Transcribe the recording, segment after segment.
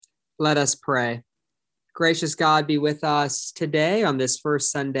Let us pray. Gracious God, be with us today on this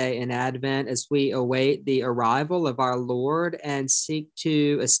first Sunday in Advent as we await the arrival of our Lord and seek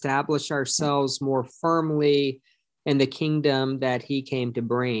to establish ourselves more firmly in the kingdom that he came to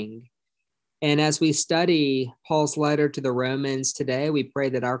bring. And as we study Paul's letter to the Romans today, we pray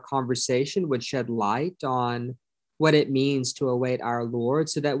that our conversation would shed light on what it means to await our Lord,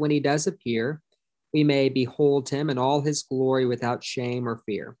 so that when he does appear, we may behold him in all his glory without shame or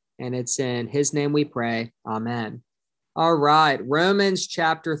fear. And it's in his name we pray. Amen. All right, Romans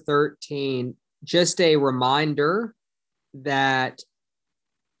chapter 13. Just a reminder that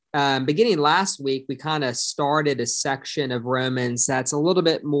beginning last week, we kind of started a section of Romans that's a little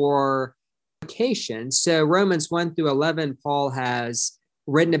bit more application. So Romans 1 through 11, Paul has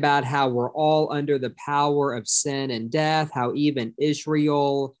written about how we're all under the power of sin and death, how even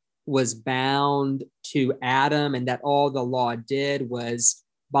Israel was bound to Adam, and that all the law did was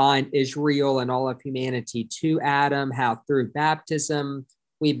bind Israel and all of humanity to Adam, how through baptism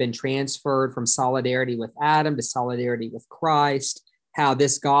we've been transferred from solidarity with Adam to solidarity with Christ, how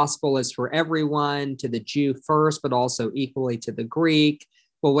this gospel is for everyone, to the Jew first, but also equally to the Greek.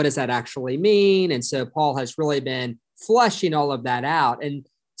 Well, what does that actually mean? And so Paul has really been fleshing all of that out. And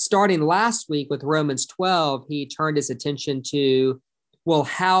starting last week with Romans 12, he turned his attention to, well,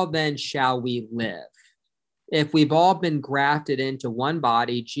 how then shall we live? If we've all been grafted into one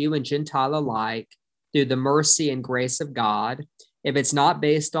body, Jew and Gentile alike, through the mercy and grace of God, if it's not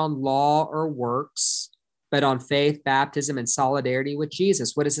based on law or works, but on faith, baptism, and solidarity with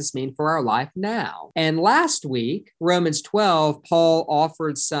Jesus, what does this mean for our life now? And last week, Romans 12, Paul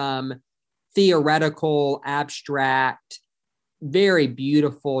offered some theoretical, abstract, very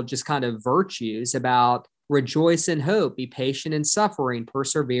beautiful, just kind of virtues about rejoice in hope, be patient in suffering,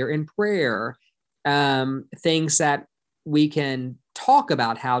 persevere in prayer, things that we can talk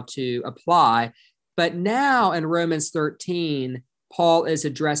about how to apply. But now in Romans 13, Paul is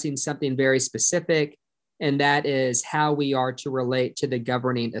addressing something very specific, and that is how we are to relate to the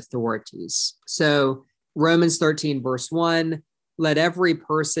governing authorities. So Romans 13, verse 1, let every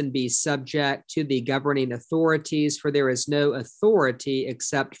person be subject to the governing authorities, for there is no authority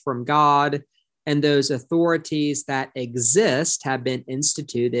except from God, and those authorities that exist have been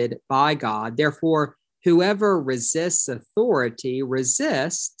instituted by God. Therefore, whoever resists authority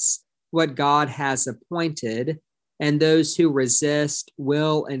resists what God has appointed, and those who resist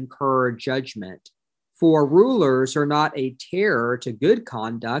will incur judgment. For rulers are not a terror to good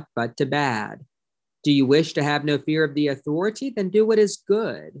conduct, but to bad. Do you wish to have no fear of the authority? Then do what is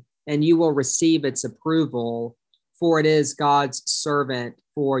good, and you will receive its approval, for it is God's servant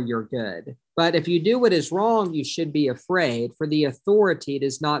for your good. But if you do what is wrong, you should be afraid, for the authority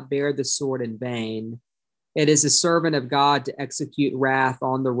does not bear the sword in vain. It is a servant of God to execute wrath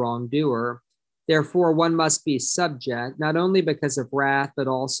on the wrongdoer. Therefore, one must be subject, not only because of wrath, but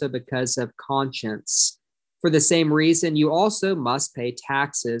also because of conscience. For the same reason, you also must pay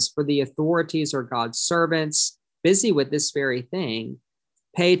taxes, for the authorities are God's servants, busy with this very thing.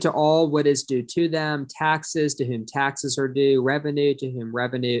 Pay to all what is due to them, taxes to whom taxes are due, revenue to whom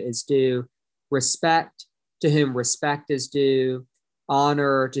revenue is due, respect to whom respect is due,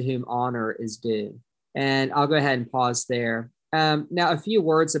 honor to whom honor is due. And I'll go ahead and pause there. Now, a few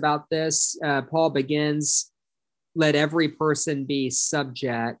words about this. Paul begins, let every person be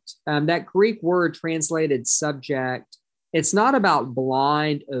subject. That Greek word translated subject, it's not about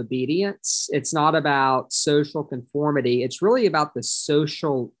blind obedience. It's not about social conformity. It's really about the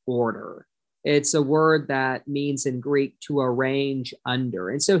social order. It's a word that means in Greek to arrange under.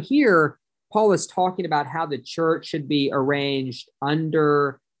 And so here, Paul is talking about how the church should be arranged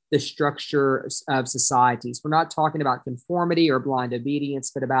under the structure of societies. We're not talking about conformity or blind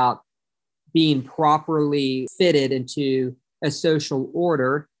obedience, but about being properly fitted into a social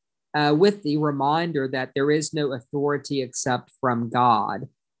order, with the reminder that there is no authority except from God.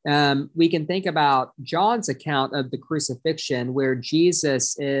 We can think about John's account of the crucifixion, where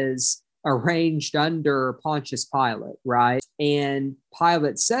Jesus is arranged under Pontius Pilate, right? And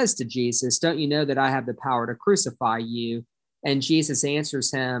Pilate says to Jesus, don't you know that I have the power to crucify you? And Jesus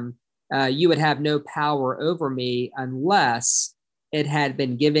answers him, you would have no power over me unless it had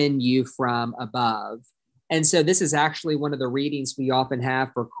been given you from above. And so this is actually one of the readings we often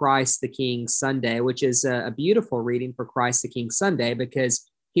have for Christ the King Sunday, which is a beautiful reading for Christ the King Sunday, because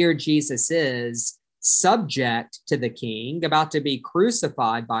here Jesus is subject to the king, about to be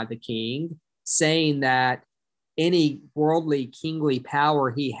crucified by the king, saying that any worldly kingly power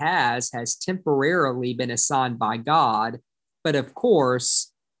he has temporarily been assigned by God. But of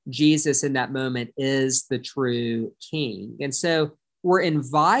course, Jesus in that moment is the true king. And so we're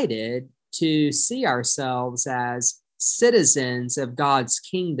invited to see ourselves as citizens of God's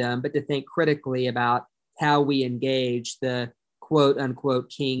kingdom, but to think critically about how we engage the quote unquote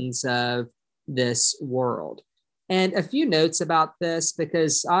kings of this world. And a few notes about this,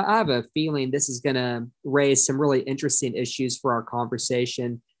 because I have a feeling this is going to raise some really interesting issues for our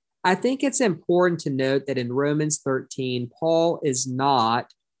conversation. I think it's important to note that in Romans 13, Paul is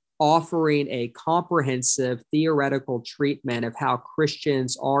not offering a comprehensive theoretical treatment of how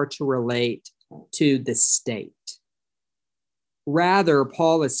Christians are to relate to the state. Rather,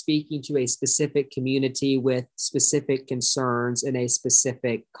 Paul is speaking to a specific community with specific concerns in a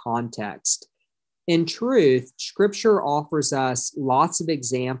specific context. In truth, Scripture offers us lots of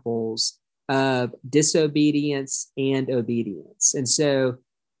examples of disobedience and obedience. And so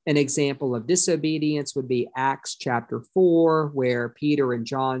an example of disobedience would be Acts chapter 4, where Peter and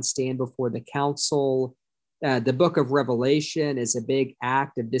John stand before the council. The book of Revelation is a big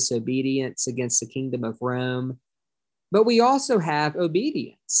act of disobedience against the kingdom of Rome. But we also have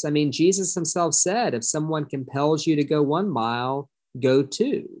obedience. I mean, Jesus himself said, if someone compels you to go 1 mile, go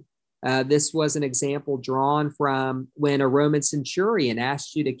 2. This was an example drawn from when a Roman centurion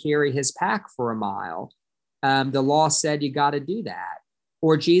asked you to carry his pack for a mile. The law said you got to do that.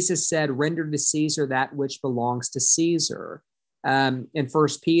 Or Jesus said, render to Caesar that which belongs to Caesar. In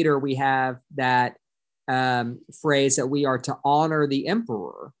First Peter, we have that phrase that we are to honor the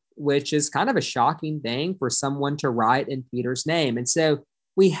emperor, which is kind of a shocking thing for someone to write in Peter's name. And so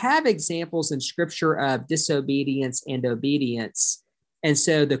we have examples in Scripture of disobedience and obedience. And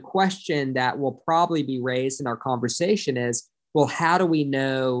so the question that will probably be raised in our conversation is, well, how do we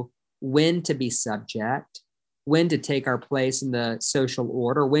know when to be subject, when to take our place in the social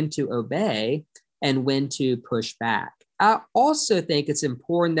order, when to obey, and when to push back? I also think it's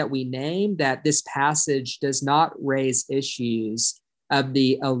important that we name that this passage does not raise issues of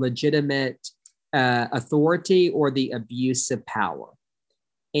the illegitimate authority or the abuse of power.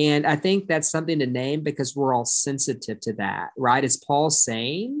 And I think that's something to name because we're all sensitive to that, right? Is Paul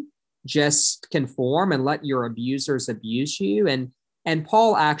saying, just conform and let your abusers abuse you? And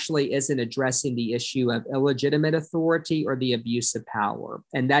Paul actually isn't addressing the issue of illegitimate authority or the abuse of power.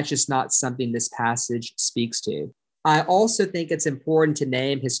 And that's just not something this passage speaks to. I also think it's important to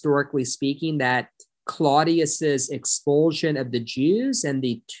name, historically speaking, that Claudius's expulsion of the Jews and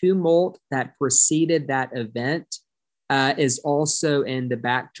the tumult that preceded that event is also in the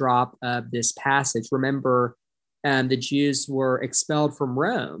backdrop of this passage. Remember, the Jews were expelled from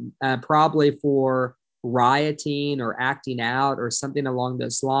Rome, probably for rioting or acting out or something along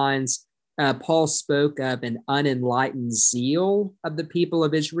those lines. Paul spoke of an unenlightened zeal of the people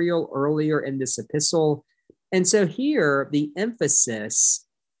of Israel earlier in this epistle. And so here, the emphasis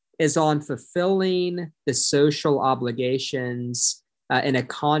is on fulfilling the social obligations in a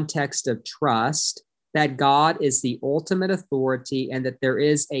context of trust that God is the ultimate authority and that there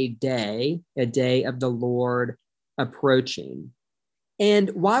is a day of the Lord approaching. And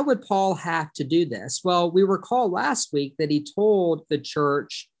why would Paul have to do this? Well, we recall last week that he told the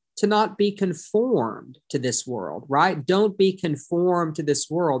church to not be conformed to this world, right? Don't be conformed to this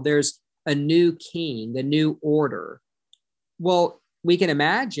world. There's a new king, a new order. Well, we can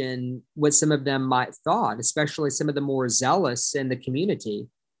imagine what some of them might thought, especially some of the more zealous in the community.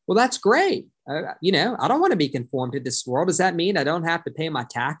 Well, that's great. I don't want to be conformed to this world. Does that mean I don't have to pay my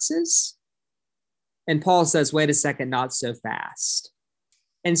taxes? And Paul says, wait a second, not so fast.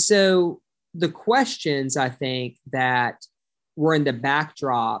 And so the questions, I think, that were in the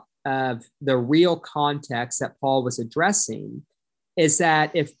backdrop of the real context that Paul was addressing is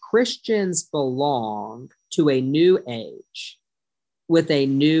that if Christians belong to a new age with a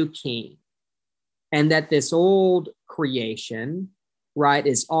new king, and that this old creation, right,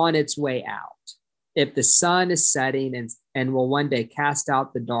 is on its way out, if the sun is setting and will one day cast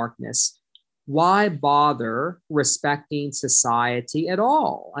out the darkness, why bother respecting society at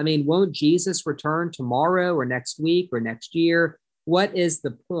all? I mean, won't Jesus return tomorrow or next week or next year? What is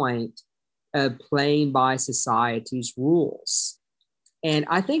the point of playing by society's rules? And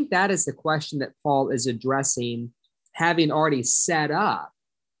I think that is the question that Paul is addressing, having already set up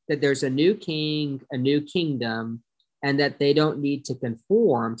that there's a new king, a new kingdom, and that they don't need to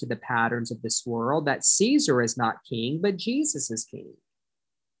conform to the patterns of this world, that Caesar is not king, but Jesus is king.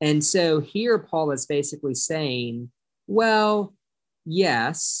 And so here Paul is basically saying, well,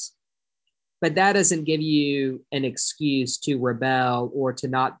 yes, but that doesn't give you an excuse to rebel or to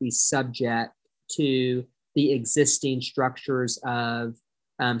not be subject to the existing structures of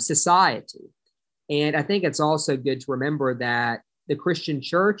society. And I think it's also good to remember that the Christian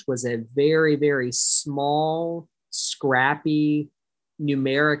church was a very, very small, scrappy,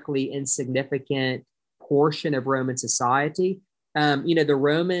 numerically insignificant portion of Roman society. The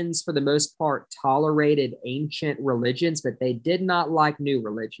Romans, for the most part, tolerated ancient religions, but they did not like new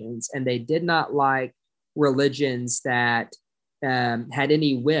religions, and they did not like religions that had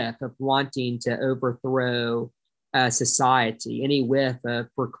any whiff of wanting to overthrow society, any whiff of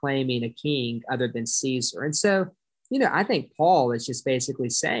proclaiming a king other than Caesar. And so, I think Paul is just basically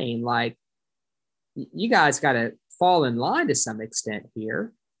saying, like, you guys got to fall in line to some extent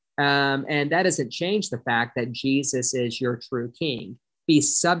here. And that doesn't change the fact that Jesus is your true king. Be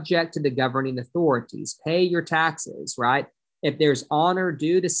subject to the governing authorities, pay your taxes, right? If there's honor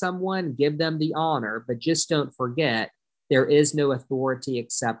due to someone, give them the honor, but just don't forget there is no authority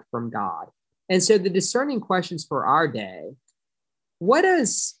except from God. And so the discerning questions for our day, what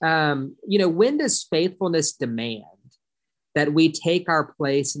does, when does faithfulness demand that we take our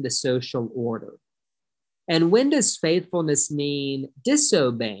place in the social order? And when does faithfulness mean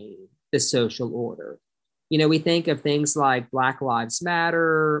disobeying the social order? We think of things like Black Lives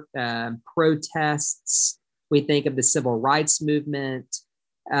Matter, protests. We think of the civil rights movement.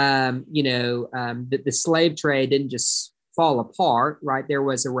 The slave trade didn't just fall apart, right? There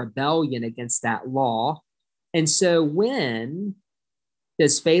was a rebellion against that law. And so when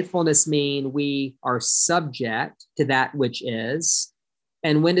does faithfulness mean we are subject to that which is?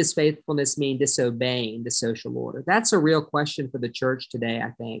 And when does faithfulness mean disobeying the social order? That's a real question for the church today,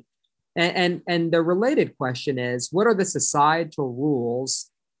 I think. And the related question is, what are the societal rules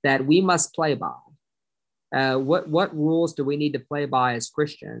that we must play by? What rules do we need to play by as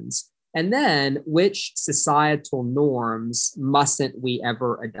Christians? And then which societal norms mustn't we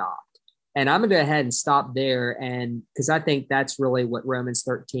ever adopt? And I'm going to go ahead and stop there, and because I think that's really what Romans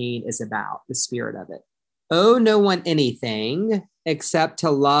 13 is about, the spirit of it. Owe no one anything except to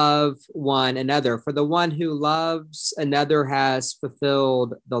love one another. For the one who loves another has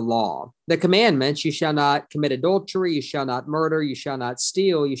fulfilled the law. The commandments, you shall not commit adultery, you shall not murder, you shall not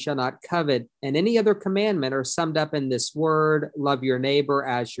steal, you shall not covet, and any other commandment are summed up in this word, love your neighbor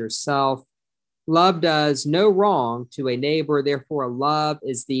as yourself. Love does no wrong to a neighbor, therefore love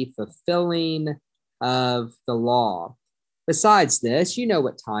is the fulfilling of the law. Besides this, you know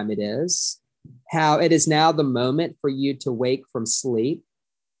what time it is, how it is now the moment for you to wake from sleep.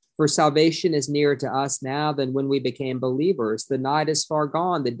 For salvation is nearer to us now than when we became believers. The night is far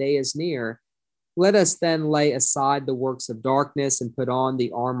gone, the day is near. Let us then lay aside the works of darkness and put on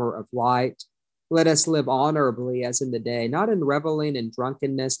the armor of light. Let us live honorably as in the day, not in reveling and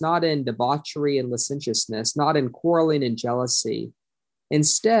drunkenness, not in debauchery and licentiousness, not in quarreling and jealousy.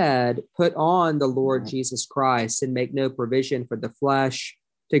 Instead, put on the Lord Jesus Christ and make no provision for the flesh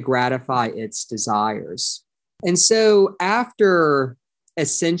to gratify its desires. And so after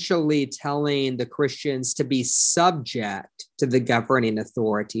essentially telling the Christians to be subject to the governing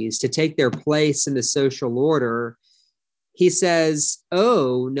authorities, to take their place in the social order, he says,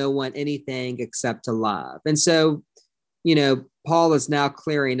 owe no one anything except to love. And so, Paul is now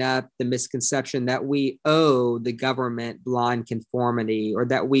clearing up the misconception that we owe the government blind conformity, or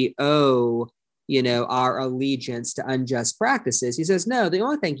that we owe our allegiance to unjust practices. He says, no, the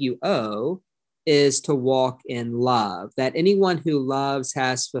only thing you owe is to walk in love, that anyone who loves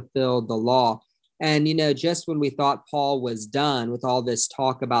has fulfilled the law. And, just when we thought Paul was done with all this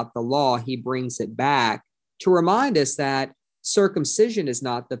talk about the law, he brings it back to remind us that circumcision is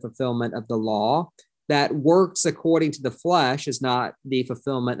not the fulfillment of the law, that works according to the flesh is not the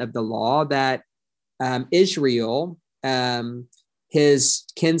fulfillment of the law, that Israel, his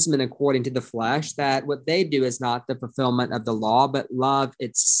kinsmen according to the flesh, that what they do is not the fulfillment of the law, but love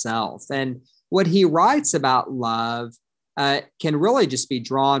itself. And what he writes about love can really just be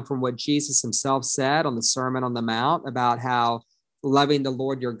drawn from what Jesus himself said on the Sermon on the Mount about how loving the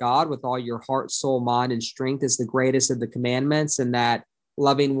Lord your God with all your heart, soul, mind, and strength is the greatest of the commandments, and that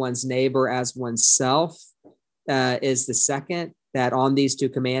loving one's neighbor as oneself is the second, that on these two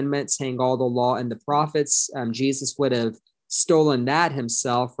commandments hang all the law and the prophets. Jesus would have stolen that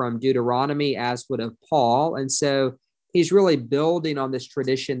himself from Deuteronomy, as would have Paul. And so he's really building on this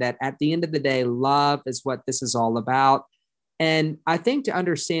tradition that at the end of the day, love is what this is all about. And I think to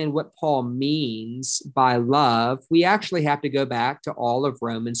understand what Paul means by love, we actually have to go back to all of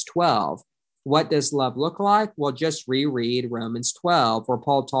Romans 12. What does love look like? Well, just reread Romans 12, where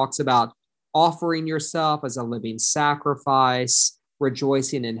Paul talks about offering yourself as a living sacrifice,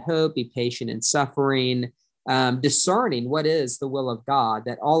 rejoicing in hope, be patient in suffering, discerning what is the will of God,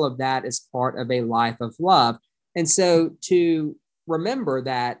 that all of that is part of a life of love. And so to remember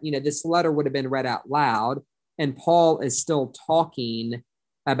that, this letter would have been read out loud, and Paul is still talking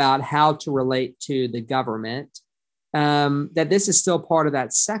about how to relate to the government. that this is still part of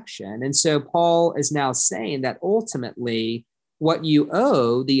that section. And so Paul is now saying that ultimately what you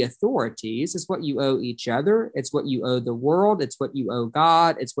owe the authorities is what you owe each other. It's what you owe the world. It's what you owe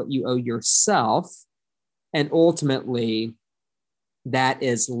God. It's what you owe yourself. And ultimately, that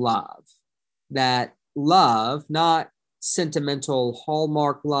is love. That love, not sentimental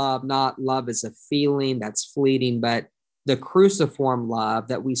hallmark love, not love as a feeling that's fleeting, but the cruciform love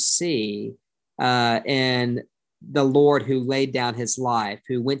that we see in the Lord who laid down his life,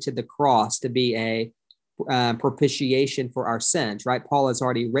 who went to the cross to be a propitiation for our sins, right? Paul has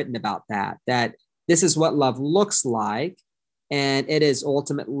already written about that this is what love looks like, and it is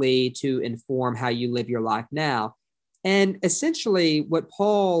ultimately to inform how you live your life now. And essentially what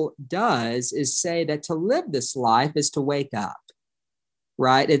Paul does is say that to live this life is to wake up,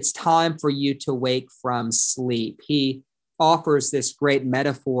 right? It's time for you to wake from sleep. He offers this great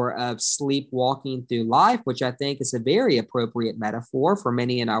metaphor of sleepwalking through life, which I think is a very appropriate metaphor for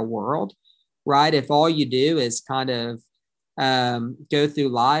many in our world, right? If all you do is kind of go through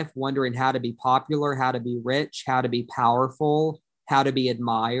life wondering how to be popular, how to be rich, how to be powerful, how to be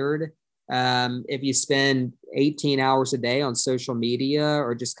admired, if you spend 18 hours a day on social media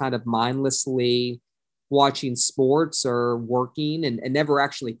or just kind of mindlessly watching sports or working and never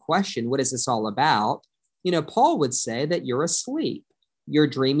actually question what is this all about, Paul would say that you're asleep. You're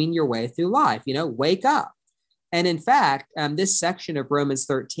dreaming your way through life. Wake up. And in fact, this section of Romans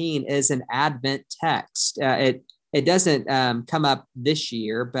 13 is an Advent text. It doesn't come up this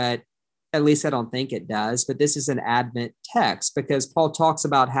year, but at least I don't think it does. But this is an Advent text because Paul talks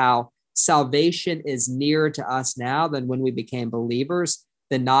about how salvation is nearer to us now than when we became believers.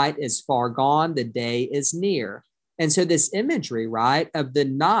 The night is far gone. The day is near. And so this imagery, right, of the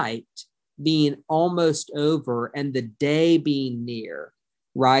night being almost over and the day being near,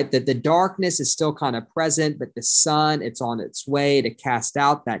 right? That the darkness is still kind of present, but the sun, it's on its way to cast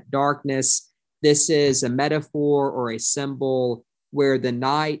out that darkness. This is a metaphor or a symbol where the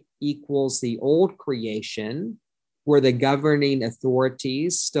night equals the old creation, where the governing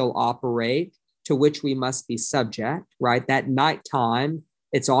authorities still operate, to which we must be subject, right? That nighttime,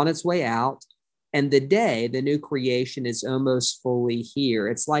 it's on its way out. And the day, the new creation, is almost fully here.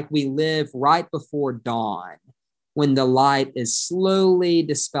 It's like we live right before dawn, when the light is slowly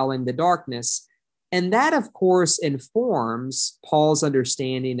dispelling the darkness. And that, of course, informs Paul's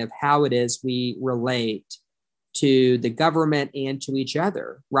understanding of how it is we relate to the government and to each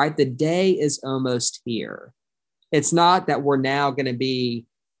other, right? The day is almost here. It's not that we're now going to be,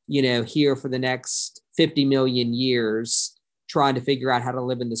 here for the next 50 million years trying to figure out how to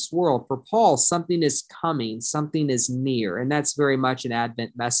live in this world. For Paul, something is coming, something is near, and that's very much an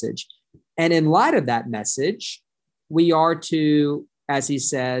Advent message. And in light of that message, we are to, as he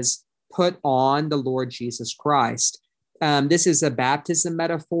says, put on the Lord Jesus Christ. This is a baptism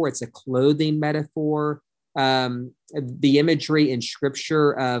metaphor. It's a clothing metaphor. The imagery in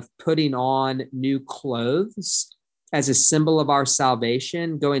Scripture of putting on new clothes as a symbol of our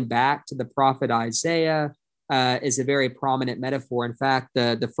salvation, going back to the prophet Isaiah, is a very prominent metaphor. In fact,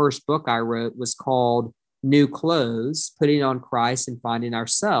 the first book I wrote was called New Clothes, Putting on Christ and Finding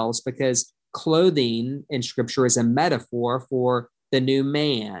Ourselves, because clothing in Scripture is a metaphor for the new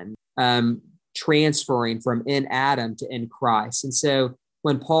man, transferring from in Adam to in Christ. And so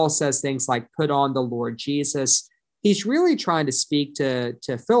when Paul says things like put on the Lord Jesus, he's really trying to speak to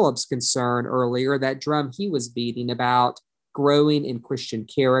Philip's concern earlier, that drum he was beating about growing in Christian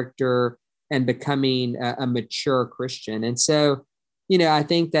character and becoming a mature Christian. And so, I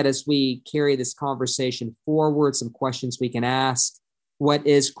think that as we carry this conversation forward, some questions we can ask: what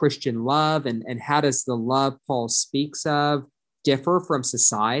is Christian love, and how does the love Paul speaks of differ from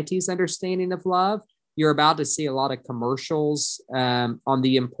society's understanding of love? You're about to see a lot of commercials on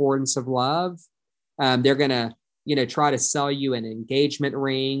the importance of love. They're going to, try to sell you an engagement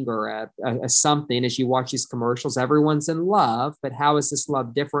ring or a something as you watch these commercials. Everyone's in love, but how is this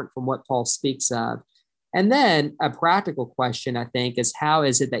love different from what Paul speaks of? And then a practical question, I think, is how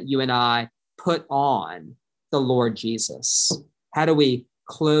is it that you and I put on the Lord Jesus? How do we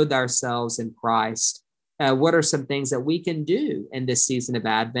clothe ourselves in Christ? What are some things that we can do in this season of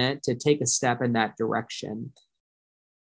Advent to take a step in that direction?